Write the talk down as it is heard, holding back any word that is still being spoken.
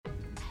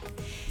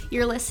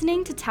You're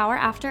listening to Tower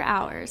After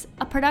Hours,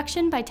 a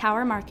production by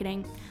Tower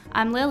Marketing.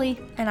 I'm Lily.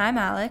 And I'm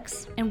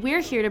Alex. And we're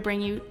here to bring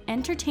you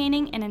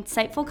entertaining and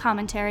insightful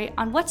commentary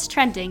on what's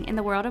trending in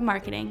the world of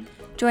marketing.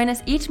 Join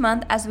us each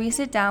month as we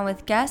sit down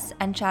with guests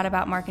and chat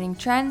about marketing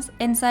trends,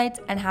 insights,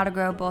 and how to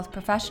grow both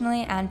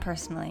professionally and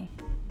personally.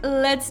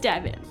 Let's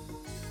dive in.